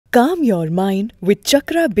Calm your mind with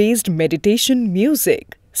Chakra-based meditation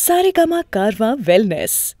music. Saregama Karwa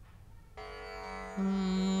Wellness.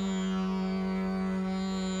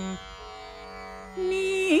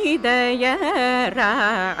 Nee Daya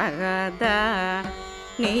Rada,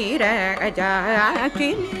 Nee Daya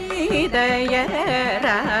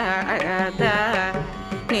Rada,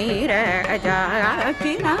 Nee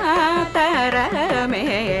Tara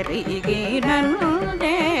Meri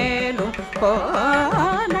Ginandelu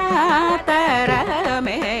Kona Tara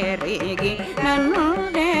Meri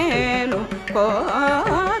Ginandelu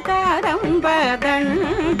Kodaram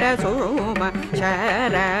Badanda Suma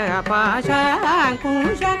Shara Pasha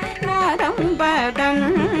Kusha Naram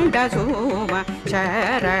Badanda Suma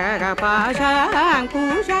Shara Pasha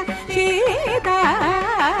Kusha Shidam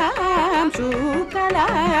Sukala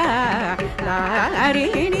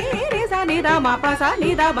Larini Sanida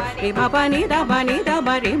Mapasanida Rimapanida Banida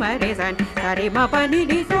Barimarizan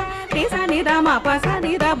Sarimapaniza Risanida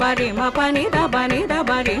Mapasanida Barimapanida Banida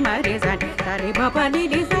Barimarizan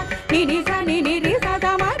Saripapaniza Nidisa Nidisa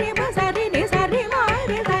Damari Masari Nisarima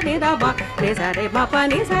Risanida Ba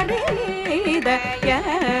Risaripapaniza Nida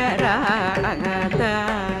Yaragata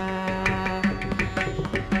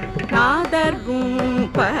Nadar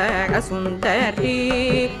Rumpa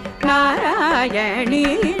Sundari Narayani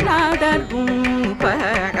Nadar Rumpa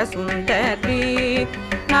Sundari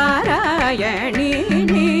Narayani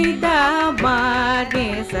Nida Mari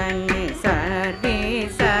Sani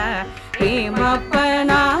Sarisa Himappa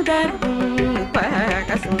Nadar Rumpa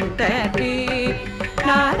Sundari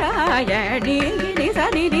Narayani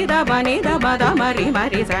Nisani Nida Banida Badamari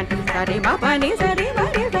Marisan Sarimapani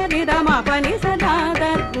Sarimari Sarida Mapani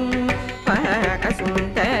Sanadar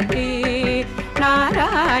Sundari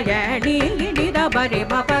Narayani Nida Bari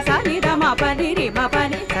Bapa Sanida Mapani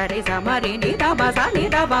Ribapani Sari Samari Nida Basani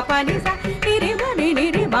Bapani Sari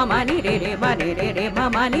Niri Mamani Ribani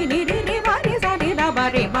Ribamani Ribani Sanida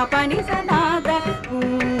Bari Bapani Sanada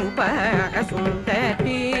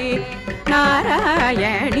Sundari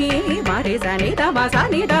Narayani Marisanida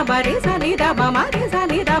Basanida Barisanida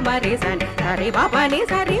Bamarisanida Barisan Sari Bapani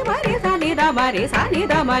Sari Marisanida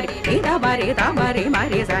Barisanida Marida Barita Bari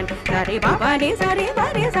Marisan Sari Bapani Sari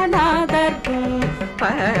Marisanada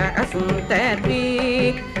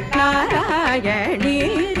Sundari Narayani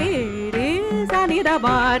Sanida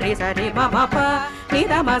Bari Sari Bapa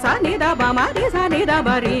Nida Basanida Bamarisanida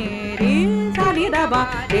Bari Sanida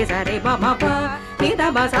Bari Sari Bapa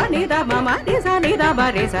Nida Basanida Bamarisanida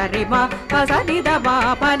Bari Sari Basanida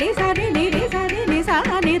Bapani Sari Niri Sari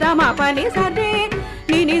Nisanida Mapani Sari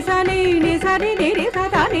Nini Sani Nisari Niri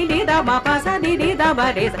Satani Nida Bapasani Nida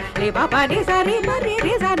Baris Ribapani Sari Mari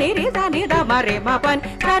Risani Risanida Bari Bapan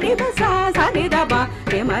Sari Basa Sanida Ba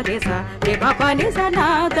Rimarisa Ribapani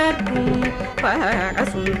Sanadar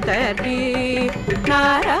Sundari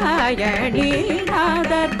Narayani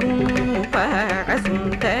Nadar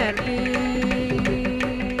Sundari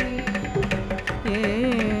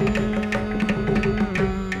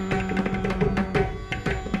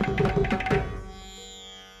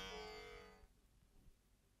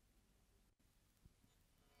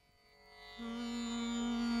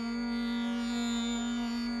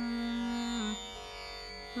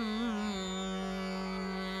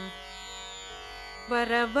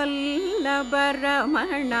Vara Vallabha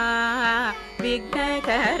Ramana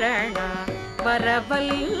Vignakarana Vara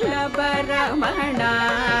Vallabha Ramana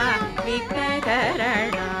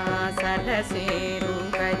Vignakarana Sarasiru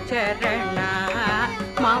Kacharana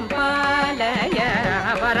Mampalaya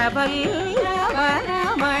Vara Vallabha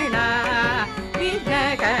Ramana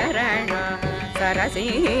Vignakarana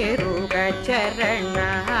Sarasiru Kacharana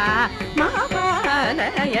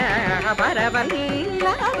Mampalaya Vara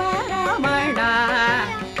Vallabha Ramana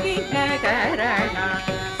Vignakarana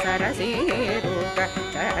Sarasiru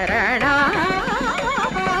Kacharana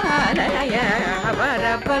Mampalaya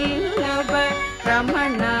Vara Vallabha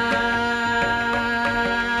Ramana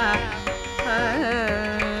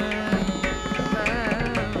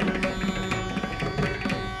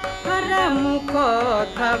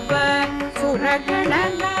Haramukodhava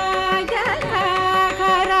Suragananayaka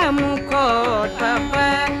Haramukodhava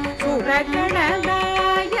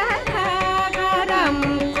Suragananayaka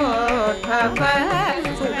Haramukodhava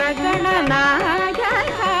Suragananayaka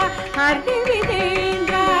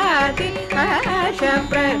Harividendradi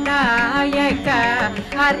Ashapradayaka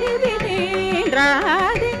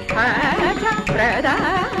Harividendradi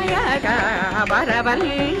Ashapradayaka Vara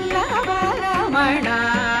Vallabha Ramana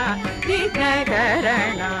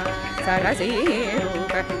Vignakarana Sarasiru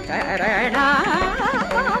Kacharana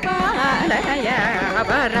Mampalaya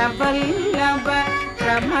Vara Vallabha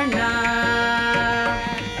Ramana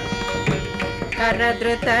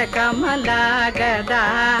करधृत कमला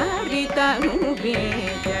गदारितनुबीज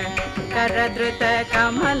करधृत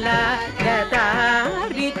कमला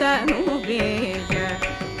गदारितनुबीज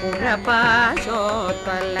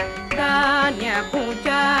पुरपाशोत्पल धान्य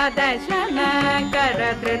पूजा दशन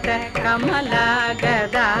करधृत कमला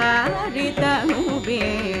गदारितनुबीज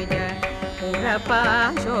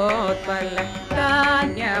पुरपाशोत्पल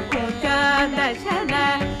धान्य पूजा दशन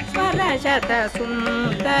स्मरशत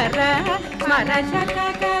सुंदर स्मरशत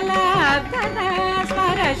कलाधर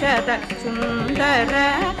स्मरशत सुंदर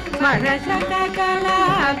स्मरशत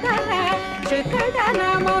कलाधर श्रुतधन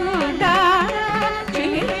मंदार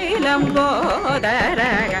शीलंबोदर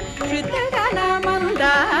श्रुतधन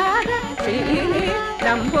मंदार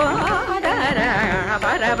शीलंबोदर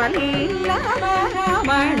वरवल्लभ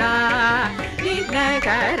रमण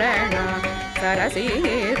विघ्नकरण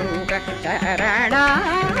सरसीरुग चरण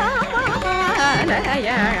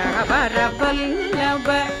वरवल्लभ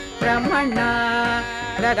रमण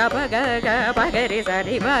गग गग पगरि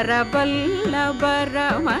सरि वरवल्लभ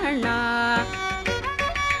रमण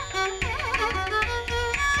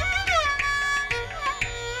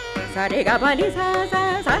सरि ग पनि सा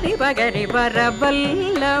सरि पगरि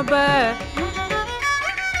वरवल्लभ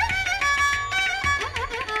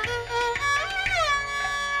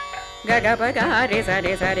गग पगरि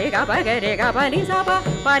सरि सरि ग पगरि ग पनि सा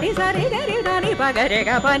पनि सरि गरि धनि पगरि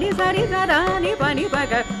ग पनि सरि सरानि पनि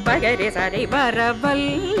पग पगरि सरि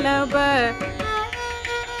वरवल्लभ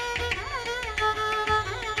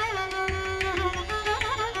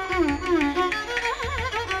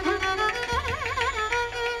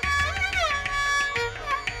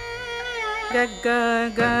गग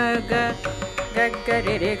गग गग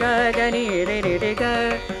रे रे ग नि रे रे रे ग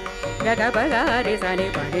गग पगरि सनि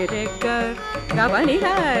पनि रे ग ग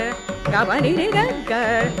पनि रे ग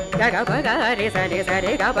गग पगरि सनि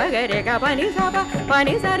सरि ग पगरि ग पनि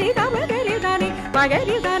सरि ग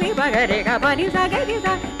पगरि सनि पगरि ग पनि सगरि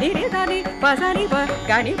स निरे सनि पसनि प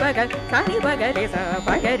गनि पग सनि पगरि स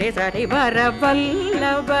पगरि सरि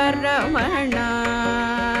वरवल्लभ रमण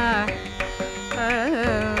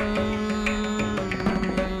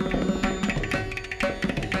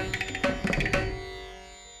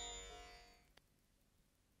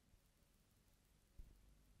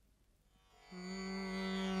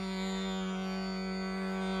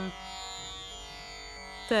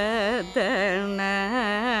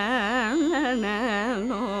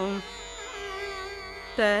ததனனனோம்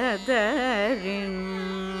ததரின்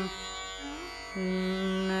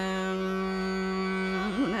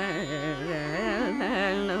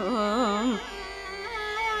நனனோம்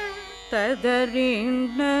ததரின்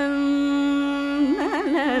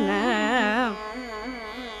நனனனம்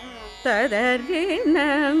ததரின்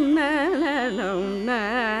நனனனம்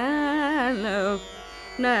நனனம்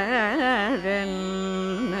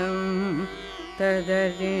நரன்னம்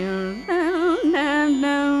ததரின்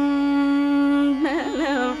நனனம்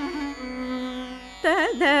நனம்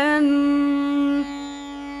ததன்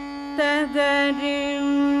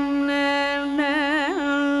ததரின்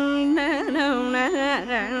நனனம் நனம்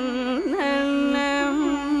நரன்னம்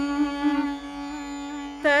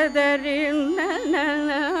ததரின்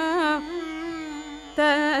நனனம்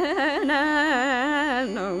தனனம்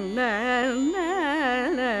நனனம்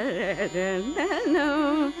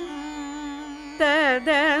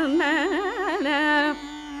ததன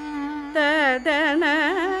ததன ததன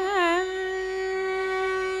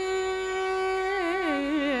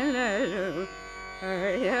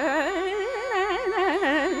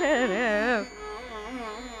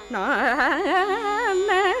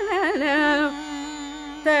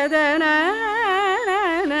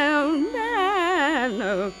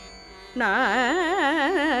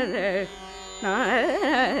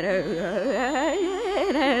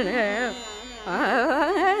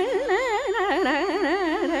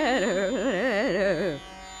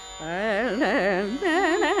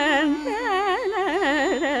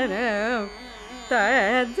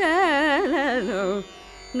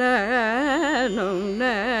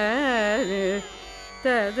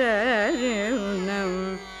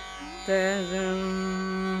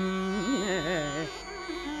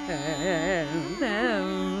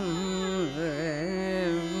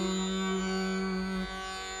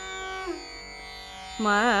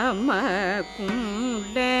मम कुण्डेश्वरं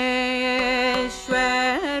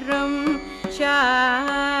शास्तारं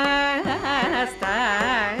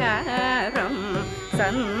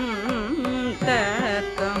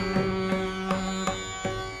सन्ततं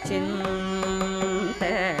चिन्तयेकम्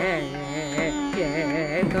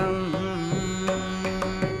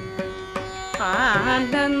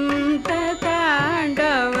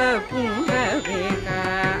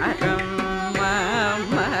आनन्दताण्डवपुरविकारं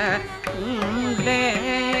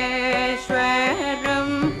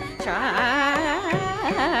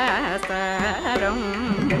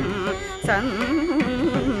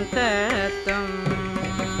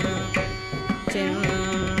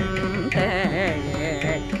சிந்தேகம்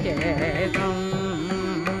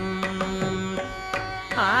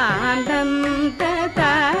ஆனந்த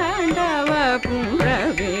தாண்டவ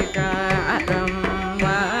புரவிகாரம்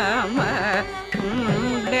மம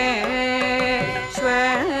குண்டேஸ்வரம்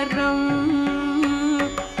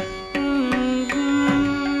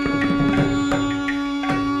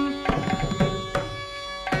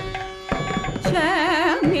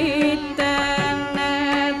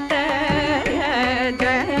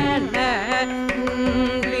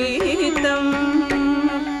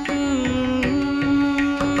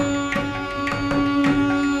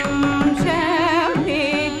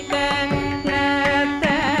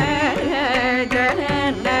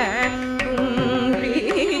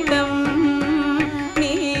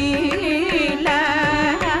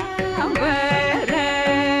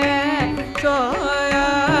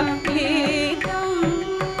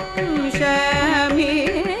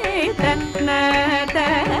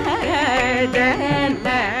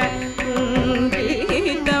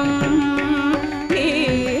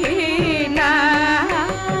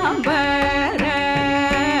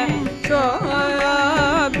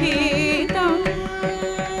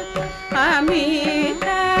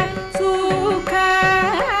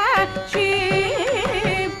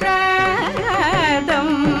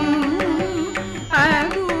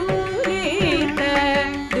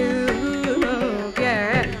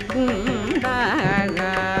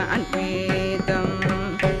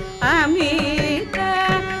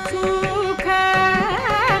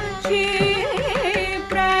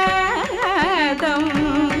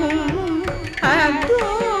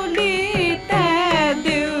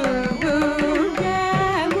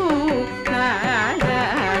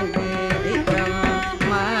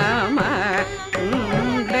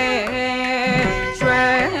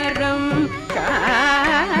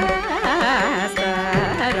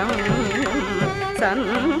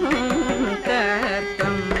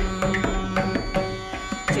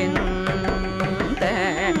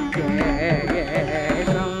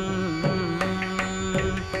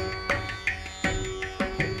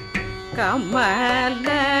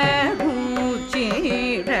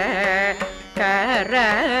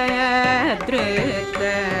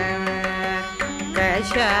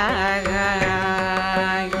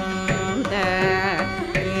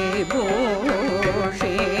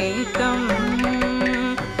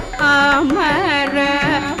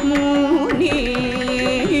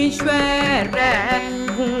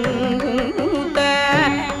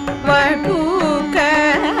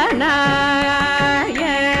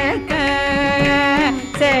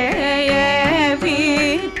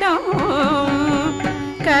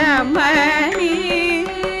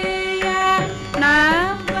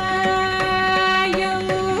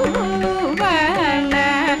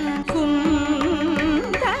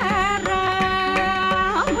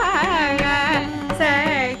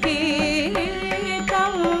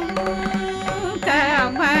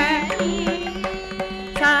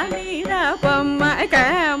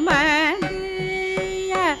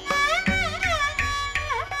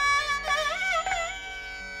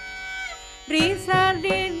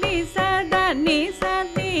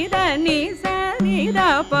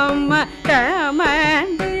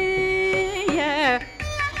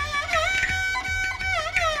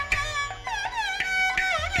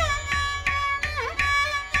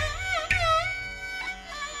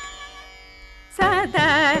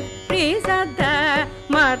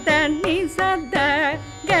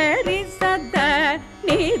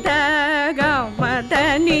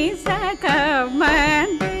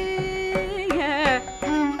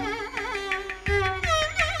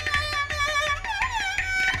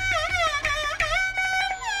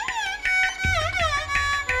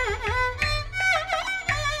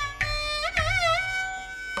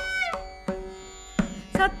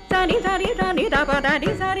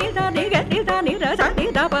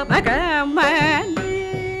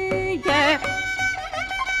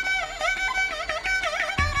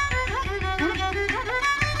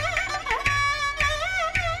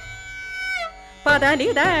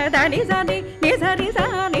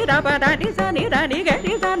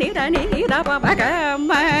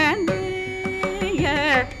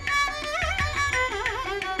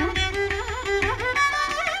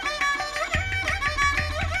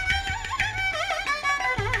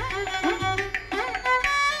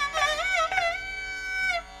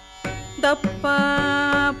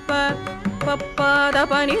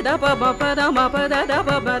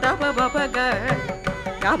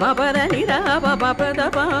gama pada ni da ba ba pa da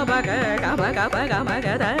ba ba ga gama ga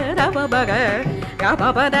da ba ba ga gama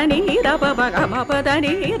pada ni da ba ba gama pada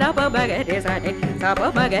ni da ba ba ga re sa ba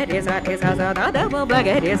ba ga re sa sa da ba ba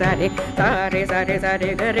ga re sa re ga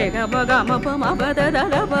re ga ma pa ma pa da da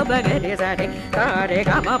ba ba ga re sa re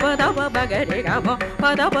ga ma pa da ba ba ga re ga ma pa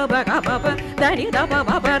da ba ba ga ma pa da ni da ba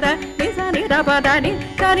ba pa da ni sa ni da ba da ni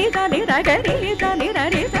da ga ni sa ni da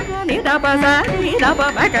ni sa ni da ba sa ni da ba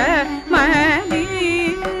ba ga ma ni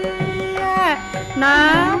na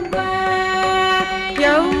ba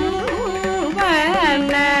yo ba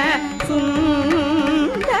na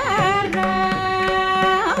sundara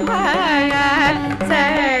ba sa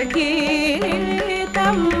ki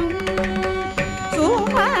tam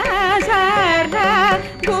suma sara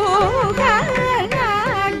buga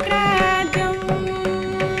nagrajam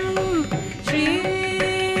Shri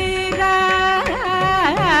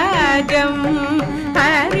Rajam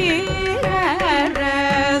Hari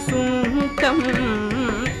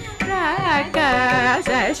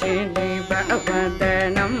Rakashashini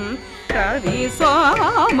Vandanam Ravi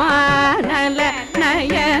Somanala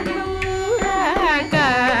Nayanam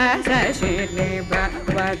Rakashashini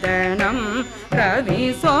Vandanam Ravi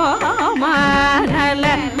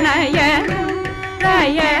Somanala Nayanam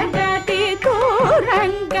Rayagati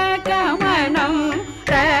Turanga Kamanam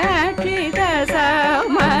Rakita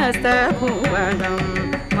Samasta Bhuvanam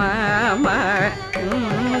Mama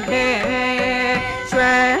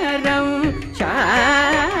Swaram Shasaram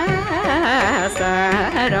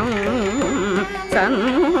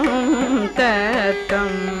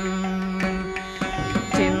Santatam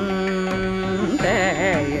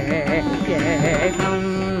Chindayam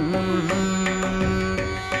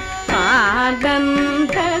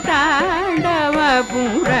Adanta Tandava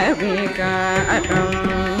Puravikaram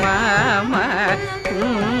Mama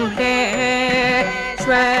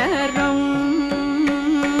Swaram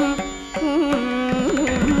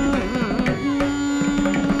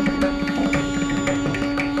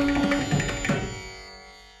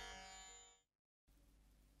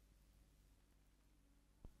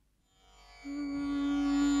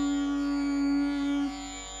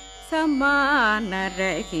Samana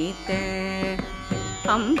Rahithe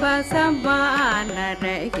Amba Samana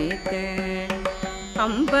Rahithe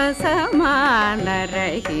Amba Samana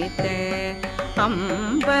Rahithe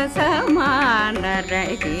Amba Samana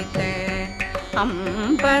Rahithe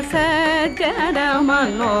Amba Sajjana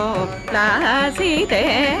Mano Lasite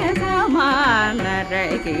Samana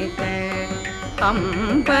Rahithe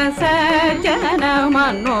Amba Sajjana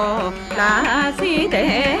Mano Lasite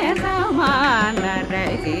Samana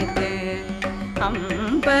Rahithe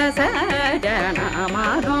Amba Sajjana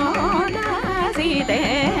Mano Lasite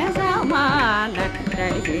Samana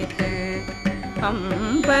Rahithe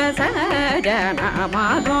Amba Sajjana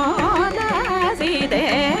Mano Lasite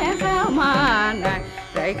Samana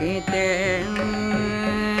Rahithe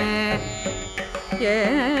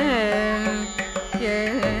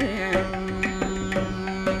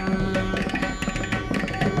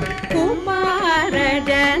Kumara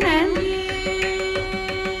Janani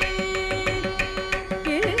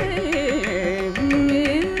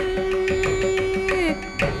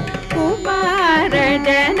Kumara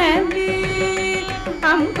Janani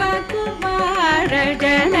Amba Kumara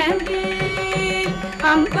Janani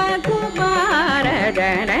Amba Kumara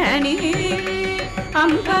Janani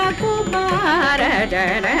Amba Kumara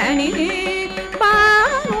Janani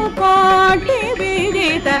Koti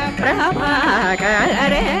Vidita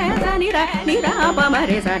Prabhakare Sanira Nida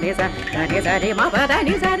Pamare Sanisa Dani Sari Baba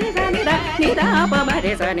Dani Sari Sanira Nida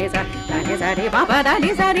Pamare Sanisa Dani Sari Baba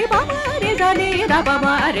Dani Sari Pamare Sanira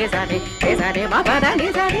Pamare Sari Sari Baba Dani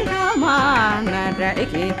Sari Samana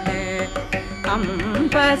Rahithe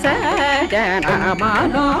Amba Sajjana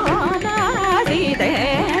Mano Lasite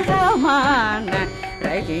Samana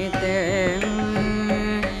Rahithe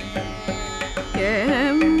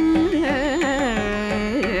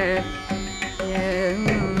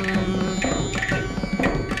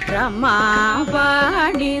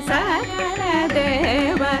Ramavadi Sakala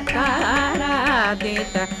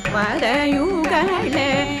Devataradita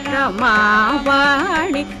Vadayugale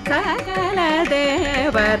Ramavadi Sakala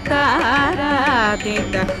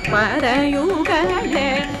Devataradita Vadayugale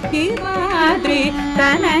Himadri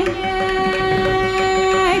Tanaya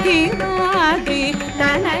Himadri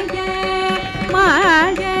Tanaya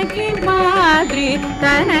Maya Himadri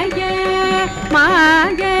Tanaya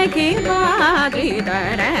Maya Himadri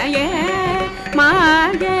Tanaya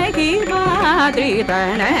Maya Himadri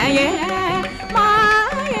Tanaya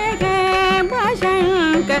Maya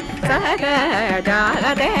Mashanka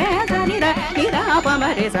Sakajagade Sanida Nida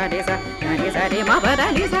Pamare Sadisa Nani Sari Mabada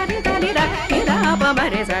Nisari Sanida Nida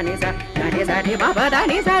re sa ni sa re ba ba da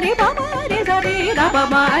ni sa re ba ma re sa re da ba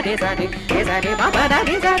ma re sa re ba ba da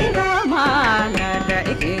ni sa re ga ma na ra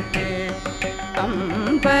ki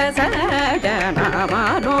pa sa da na ma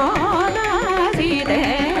no na si de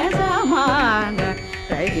sa ma na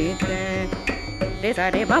ra ki re sa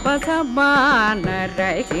re ba ba sa ma na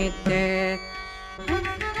ra ki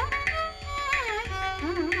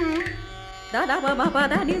da da ba ba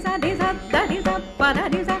da ni sa da ni sa ba da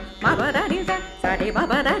ni sa ma ba da ni sa re ba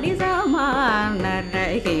ba da ni sa ma na ra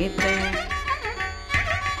ki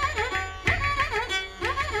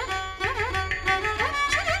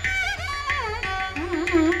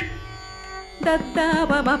da da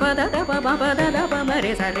ba ba da da ba ma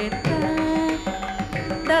re sa re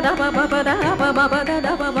da da ba ba da da ba da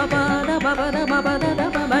da ba da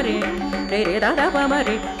ba ma re re da da ba ma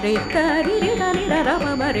re da ri da ni da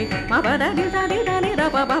ba ma re ma ba da ni sa ni da ni da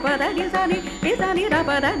ba da ni sa ni da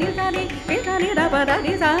ba da ni sa ni da ba da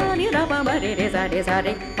ni sa ni da ba ma re sa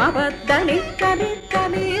re ma ba da ni da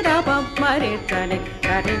ni da ba ma re sa ni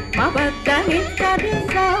ma ba da ni sa ni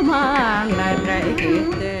sa ma na ra ki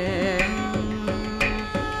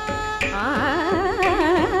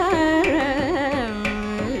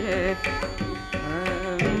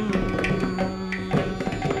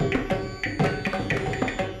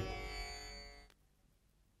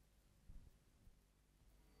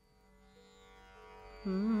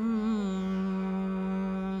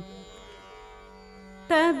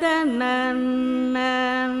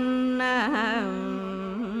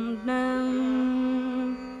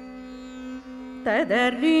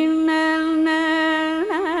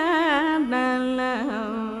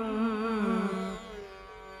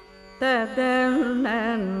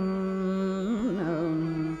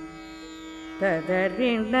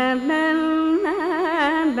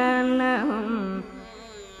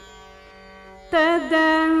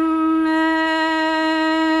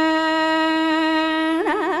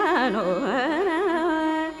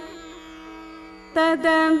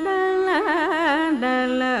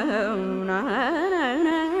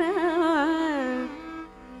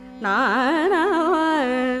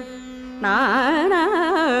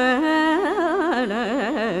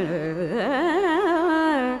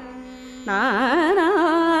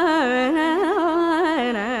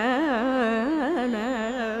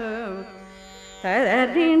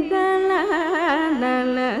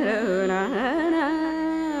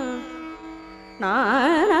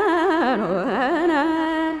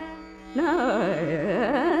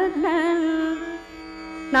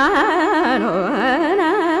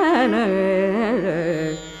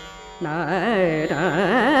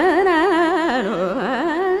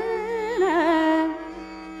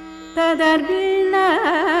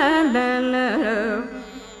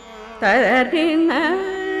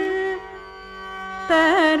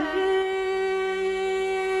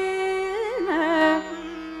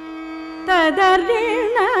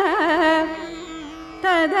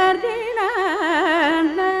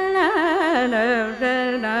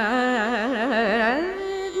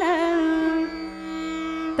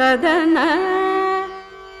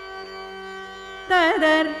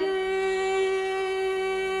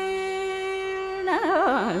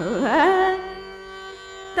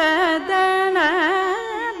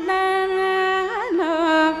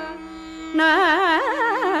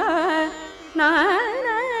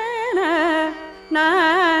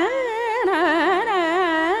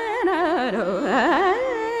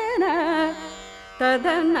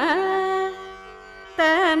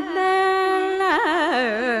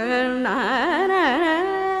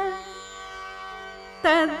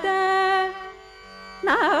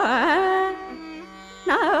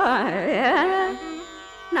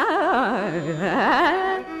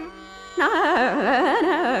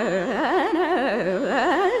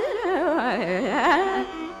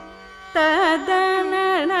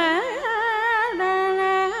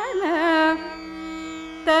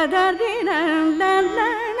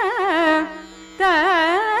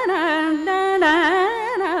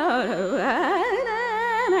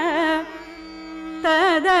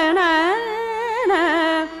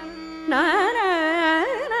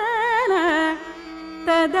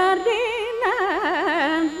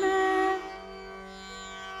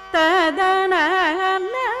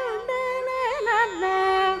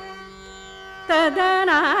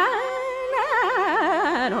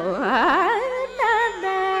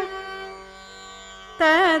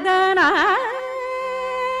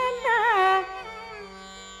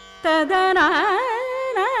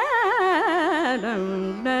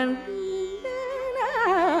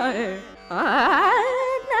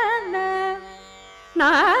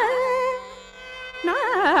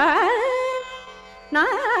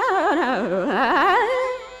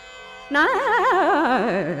na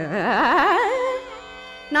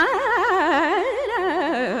na na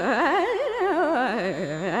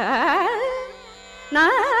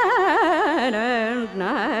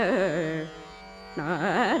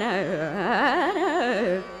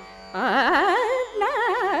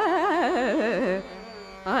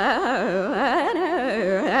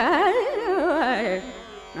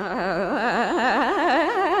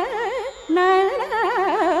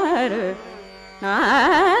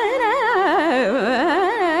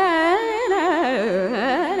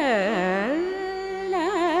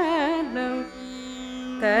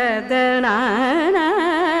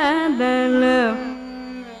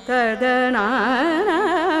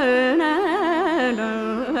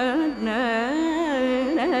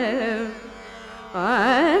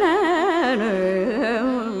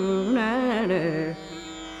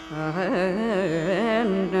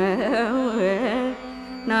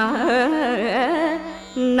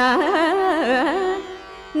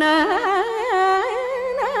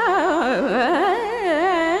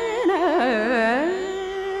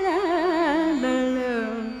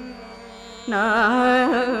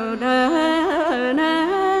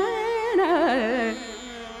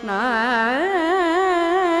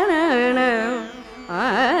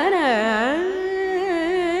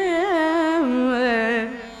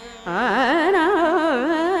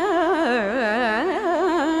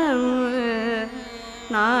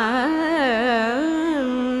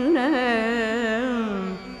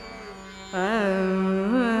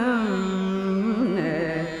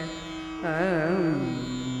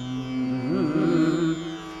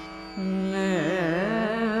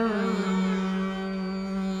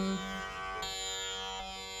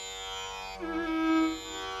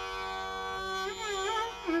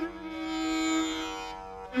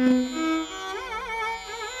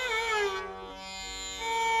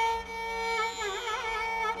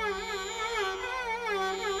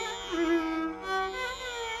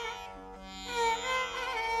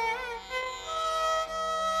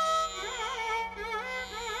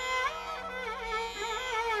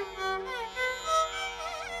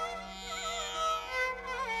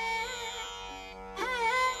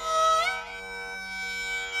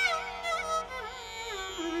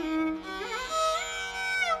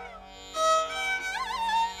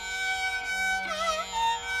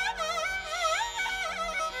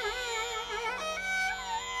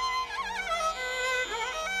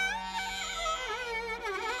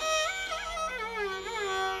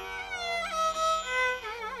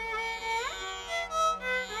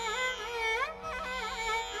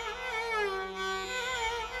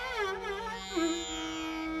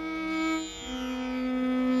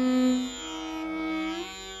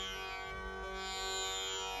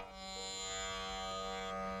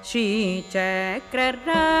Shri Chakra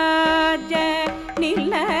Raja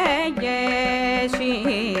Nilaye,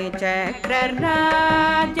 Shri Chakra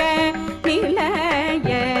Raja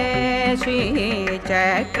Nilaye, Shri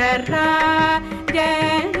Chakra Raja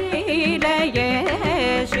Nilaye,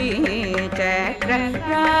 Shri Chakra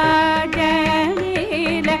Raja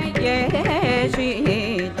Nilaye, Shri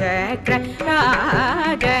Chakra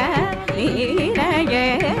Raja Nilaye,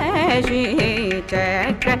 Shri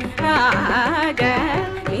Chakra Raja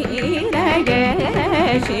Nilaye,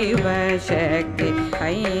 Shiva Shakti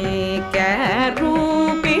Aikya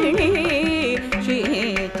Rupini, Shri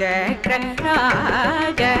Chakra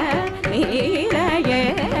Raja Nilaye,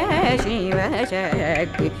 Shiva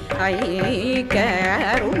Shakti Aikya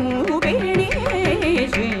Rupini,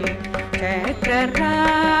 Shri Chakra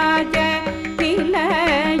Raja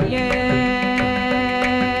Nilaye.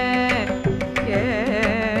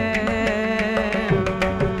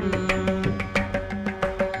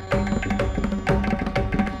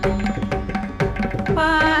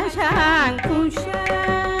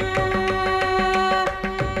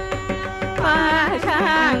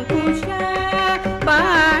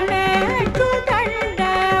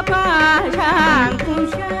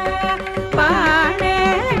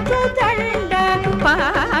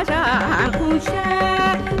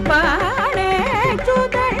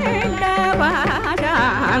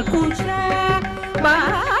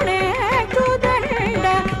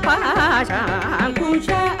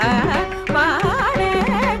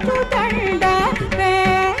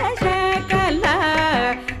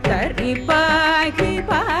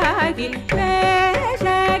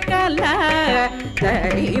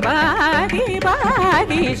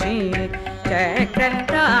 Chakra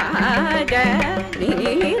Raja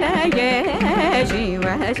Nilaye,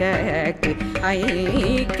 Shiva Shakti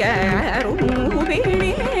Aikya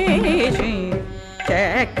Rupini, Shri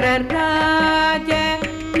Chakra Raja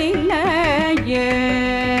Nilaye.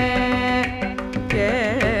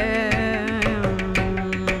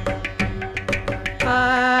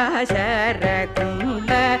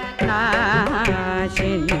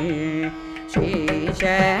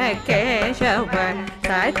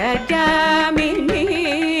 Sakajamini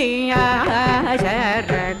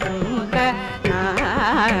Asharakunga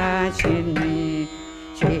Nashini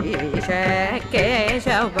Shisha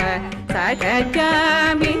Keshava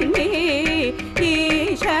Sakajamini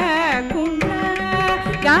Ishakunda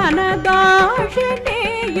Ganadoshini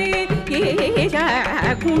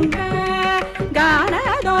Ishakunda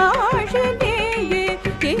Ganadoshini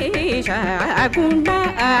Ishakunda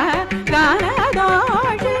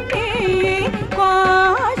Ganadoshini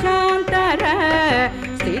Koshantara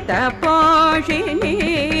Sita Poshini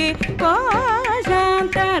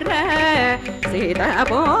Koshantara Sita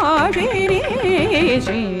Poshini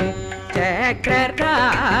Chakra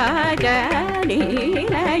Raja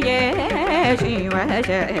Nilaye Shiva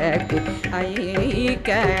Shakti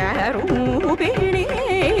Aika Rupini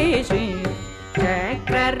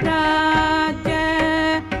Chakra Raja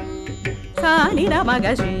Sani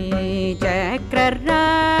Ramagashi Chakra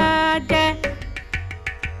Raja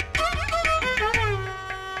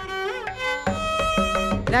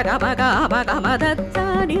Gamaga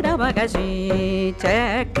Gamadatta Niramagashi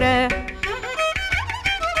Chakra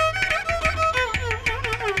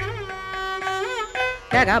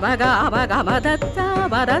Gamaga Gamadatta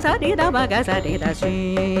Badasani Ramagasani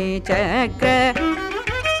Dashi Chakra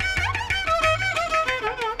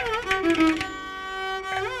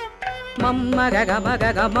Mamma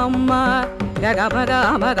Gamaga Mamma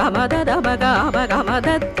Gamaga Gamadada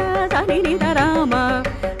Gamadatta Sani Darama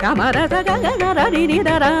Gamadata Gagarani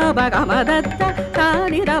Daraba Gamadatta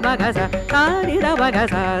Sani Rabagasa Sani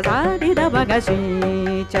Rabagasa Sani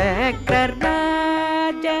Rabagashi Chakra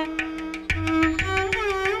Raja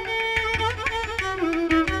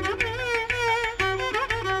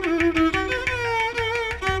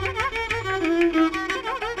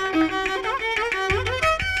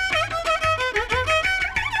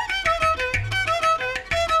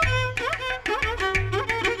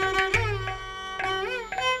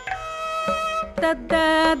da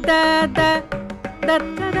da da da da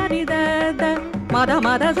da di da da mada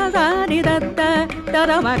mada sa sa di da da da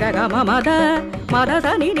da ma ga ga ma ma da mada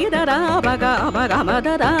sa ni di da ra ba ga ma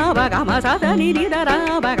da ra ba ga ma sa da ni di da ra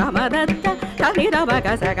ba ga ma da da sa ni da ba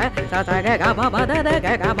ga sa ga ga ma da da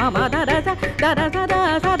ga ga ma da da sa da da sa da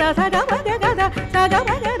sa da sa ga ma ga ga sa ga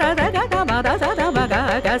ma ga da sa ga ga ma da sa da ba ga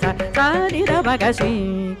ga sa ni da ba ga si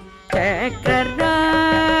Chakra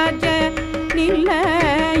Raja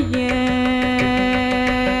Nilaye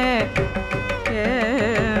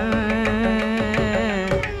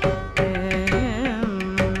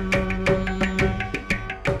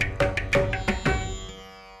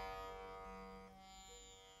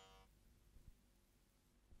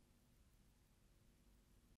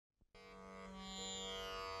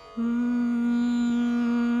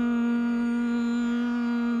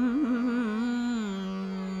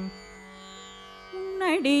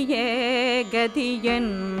Unnadiye Gathi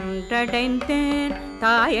என்றடைந்தேன்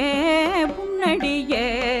தாயே உன்னடியே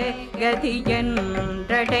கதி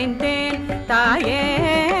என்றடைந்தேன் தாயே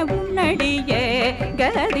உன்னடியே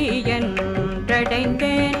கதி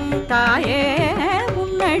என்றடைந்தேன் தாயே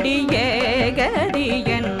உன்னடியே கதி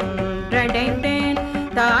என்றடைந்தேன்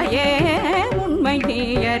தாயே உண்மை நீ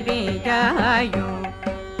அறியாயோ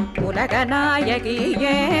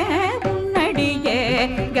உலகநாயகியே உன்னடியே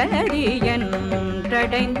கதி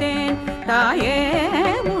என்றடைந்தேன் தாயே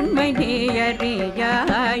உண்மை நீ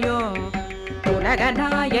அறியாயோ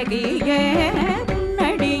உலகநாயகியே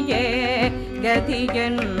உன்னடியே கதி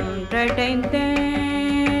என்றடைந்தேன்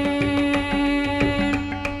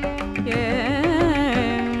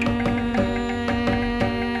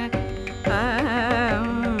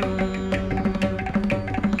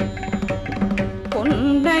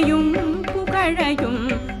பொன்னையும் புகழையும்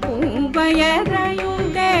பூவயரையும்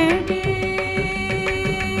தேடி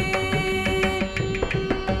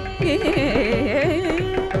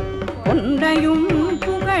பொன்னையும்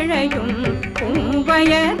புகழையும்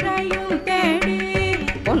பூவயரையும் தேடி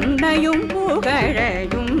பொன்னையும்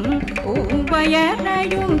புகழையும்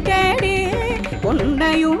பூவயரையும் தேடி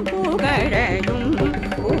பொன்னையும் புகழையும்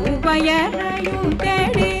பூவயரையும்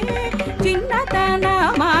தேடி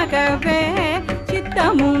சின்னதனமாகவே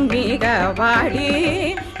சித்தமும் மிக வாடி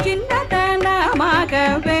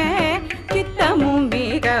சின்னதனமாகவே சித்தமும்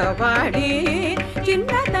மிக வாடி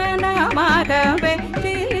சின்னதனமாகவே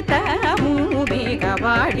சித்தமும் மிக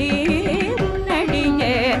வாடி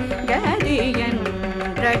உன்னடியே கதி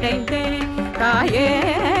என்றடைந்தேன் தாயே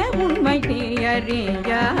உண்மை நீ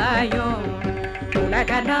அறியாயோ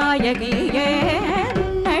உலகநாயகியே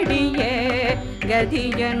உன்னடியே கதி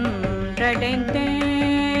என்றடைந்தேன்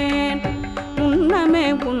முன்னமே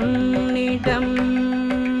உன்னிடம்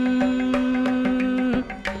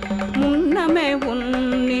முன்னமே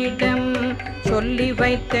உன்னிடம் சொல்லி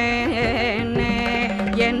வைத்தேனே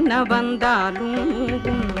என்ன வந்தாலும்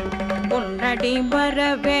பொன்னடி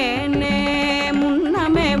வரவேனே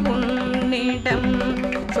முன்னமே உன்னிடம்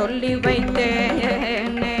சொல்லி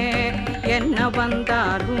வைத்தேனே என்ன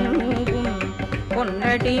வந்தாலும்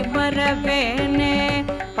பொன்னடி வரவேனே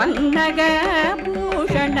பன்னக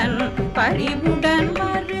பூஷணன் பரிவுடன்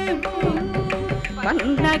வருகும்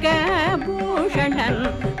பன்னக பூஷணன்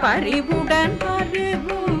பரிவுடன்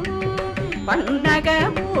வருகும் பன்னக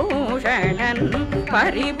பூஷணன்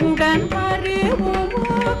பரிவுடன் வருகும்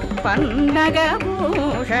பன்னக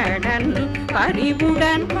பூஷணன்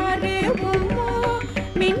பரிவுடன் வருகும்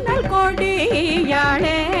மின்னல்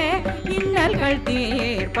கொடியாளே இன்னல்கள்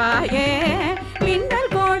தீர்ப்பாயே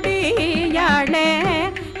மின்னல் கொடியாளே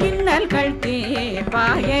இன்னல்கள்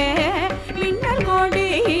தீர்ப்பாயே மின்னல்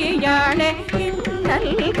கொடியாளே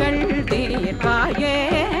இன்னல்கள் தீர்ப்பாயே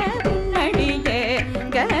உன்னடியே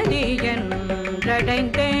கதி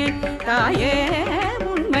என்றடைந்தேன் தாயே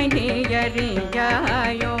உண்மை நீ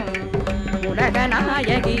அறியாயோ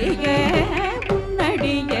உலகநாயகியே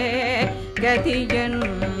உன்னடியே கதி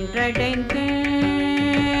என்றடைந்தேன்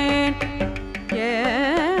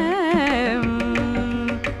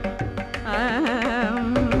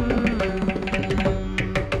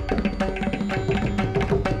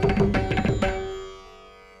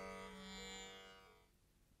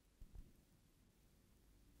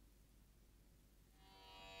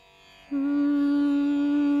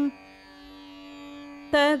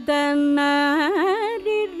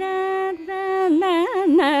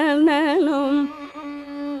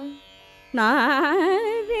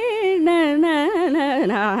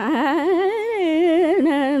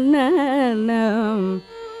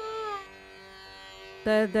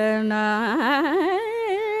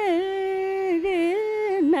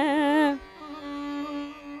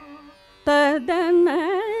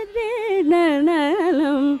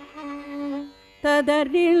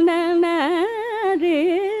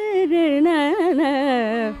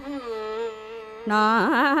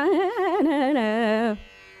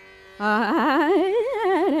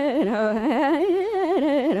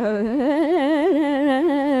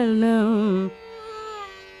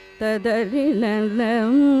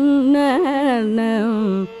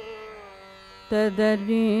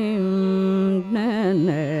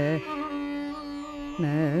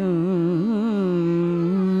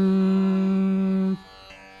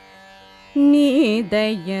Nee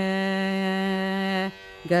Daya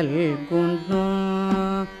Galguno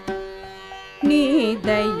Nee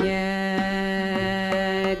Daya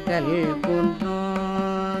Galguno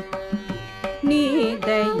Nee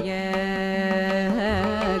Daya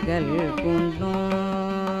Galguno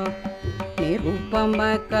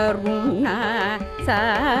Nirupama Karuna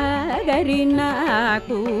Sagarina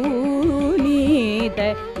Nee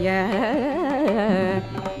Daya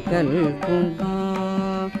Galguno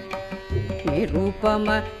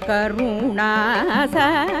Nirupama Karuna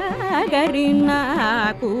Sagarina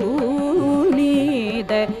Nee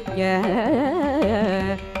Daya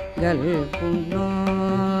Galguno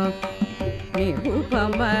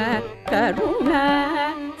Nirupama Karuna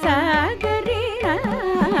Sagarina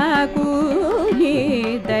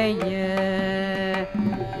Nee Daya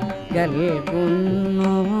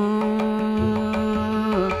Galguno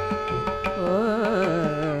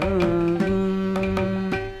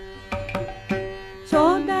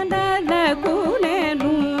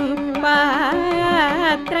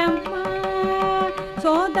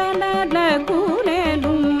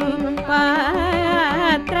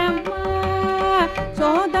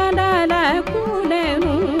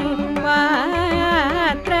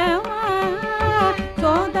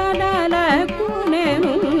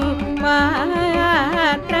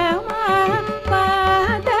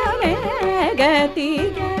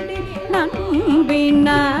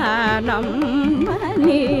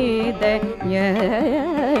Nee Daya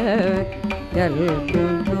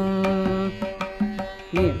Galguno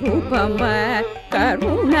Nirupama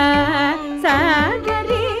Karuna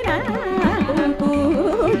Sagarina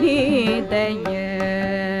Nee Daya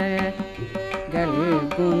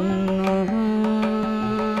Galguno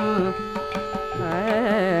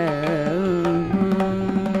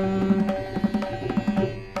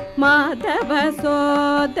Madhava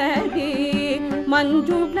Sodari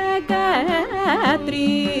Manjula Gatri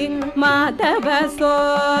Madhava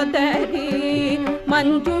Sodari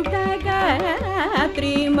Manjula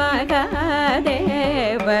Gatri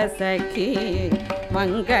Magadeva Sakhi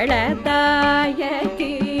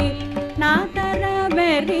Mangaladayaki Natara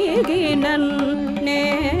Veriginan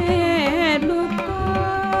Neluko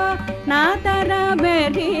Natara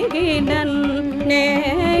Veriginan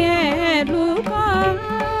Neluko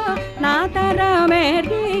Natara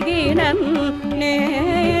మెరిగినం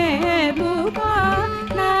నేరుగా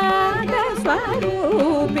నాదస్వరూపిణి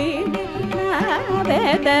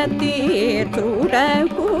నావేద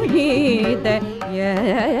తీర్చుడకు నీ దయ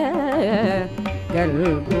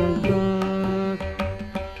గల్గును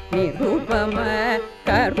నిరూపమ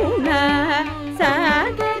కరుణ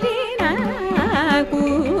సాగరి నాకు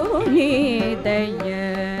నీ దయ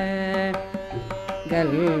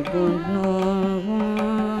గల్గును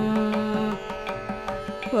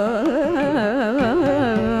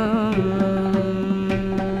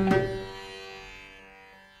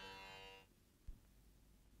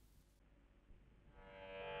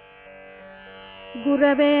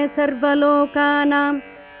गुरवे सर्वलोकानां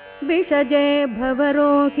विषजे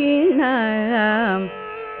भवरोहिणां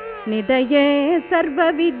निधये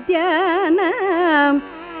सर्वविद्यानां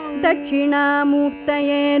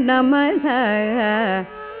दक्षिणामूर्तये नमः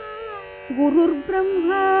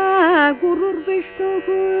गुरुर्ब्रह्मा गुरुर्विष्णुः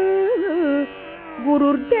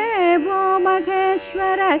गुरुर्देवो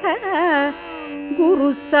महेश्वरः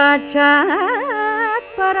गुरुः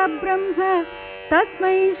साक्षात् परब्रह्म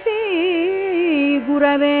तस्मै श्री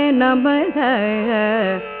गुरवे नमः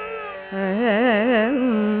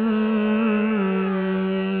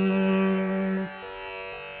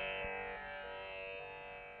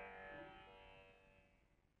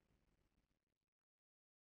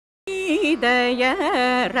दय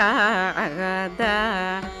राधा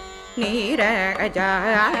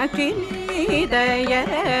नीरजाक्षि दय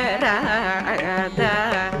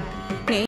राधा